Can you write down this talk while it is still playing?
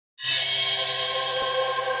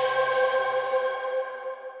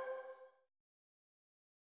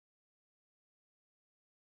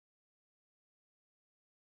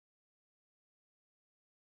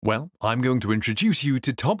Well, I'm going to introduce you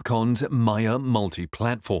to Topcon's MYAH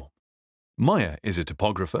multi-platform. MYAH is a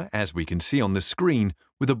topographer, as we can see on the screen,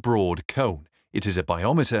 with a broad cone. It is a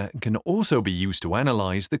biometer and can also be used to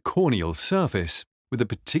analyze the corneal surface, with a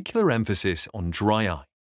particular emphasis on dry eye.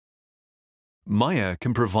 MYAH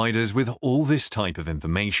can provide us with all this type of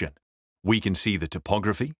information. We can see the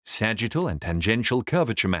topography, sagittal and tangential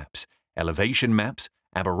curvature maps, elevation maps,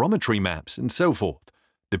 aberrometry maps, and so forth.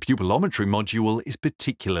 The pupillometry module is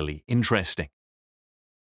particularly interesting.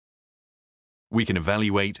 We can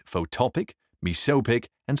evaluate photopic, mesopic,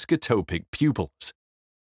 and scotopic pupils.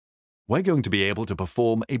 We're going to be able to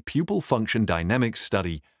perform a pupil function dynamics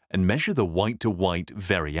study and measure the white-to-white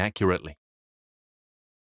very accurately.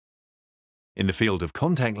 In the field of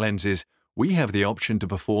contact lenses, we have the option to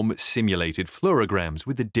perform simulated fluorograms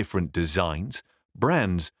with the different designs,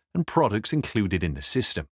 brands, and products included in the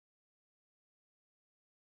system.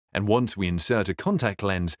 And once we insert a contact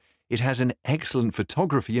lens, it has an excellent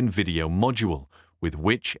photography and video module, with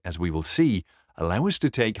which, as we will see, allow us to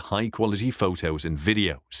take high-quality photos and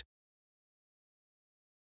videos.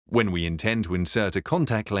 When we intend to insert a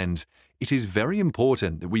contact lens, it is very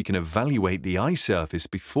important that we can evaluate the eye surface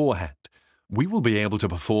beforehand. We will be able to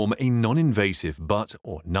perform a non-invasive butt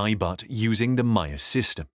or NIBUT using the MYAH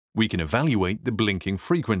system. We can evaluate the blinking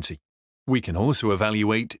frequency. We can also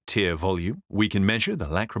evaluate tear volume, we can measure the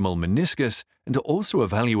lacrimal meniscus, and also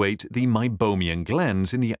evaluate the meibomian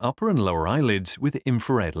glands in the upper and lower eyelids with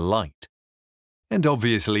infrared light. And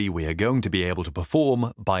obviously, we are going to be able to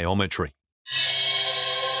perform biometry.